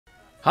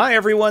Hi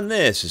everyone,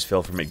 this is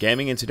Phil from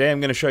MacGaming, and today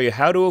I'm going to show you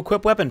how to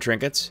equip weapon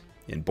trinkets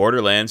in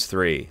Borderlands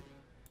 3.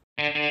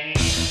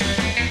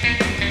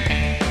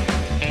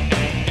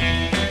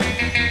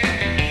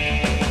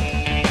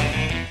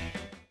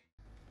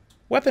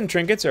 Weapon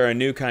trinkets are a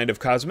new kind of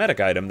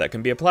cosmetic item that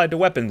can be applied to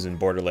weapons in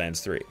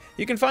Borderlands 3.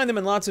 You can find them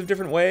in lots of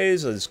different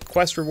ways, as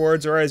quest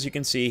rewards, or as you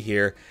can see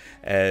here,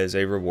 as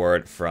a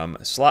reward from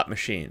slot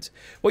machines.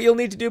 What you'll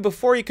need to do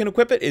before you can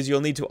equip it is you'll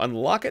need to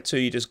unlock it, so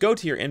you just go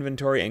to your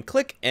inventory and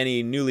click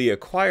any newly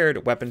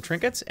acquired weapon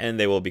trinkets, and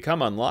they will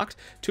become unlocked.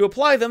 To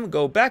apply them,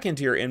 go back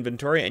into your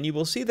inventory, and you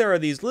will see there are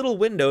these little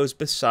windows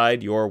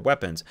beside your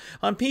weapons.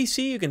 On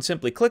PC, you can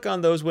simply click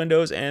on those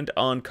windows, and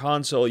on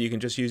console, you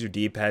can just use your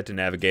D-pad to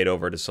navigate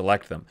over to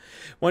select them.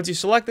 Once you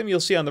select them,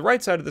 you'll see on the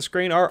right side of the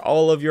screen are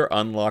all of your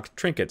unlocked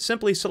trinkets.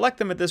 Simply select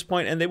them at this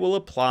point and they will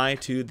apply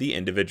to the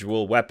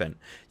individual weapon.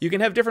 You can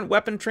have different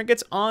weapon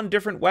trinkets on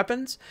different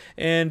weapons,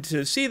 and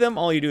to see them,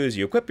 all you do is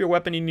you equip your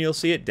weapon and you'll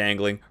see it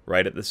dangling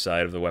right at the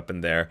side of the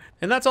weapon there.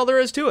 And that's all there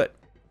is to it.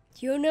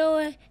 Do you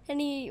know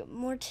any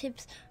more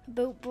tips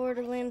about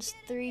Borderlands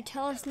 3?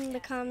 Tell us in the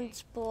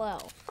comments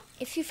below.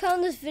 If you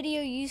found this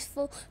video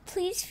useful,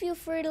 please feel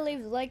free to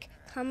leave a like,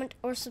 comment,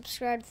 or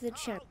subscribe to the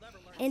channel.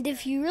 And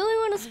if you really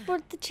want to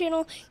support the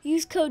channel,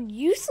 use code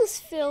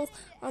UselessPhil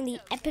on the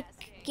Epic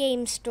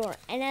Games Store.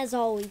 And as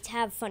always,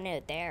 have fun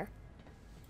out there.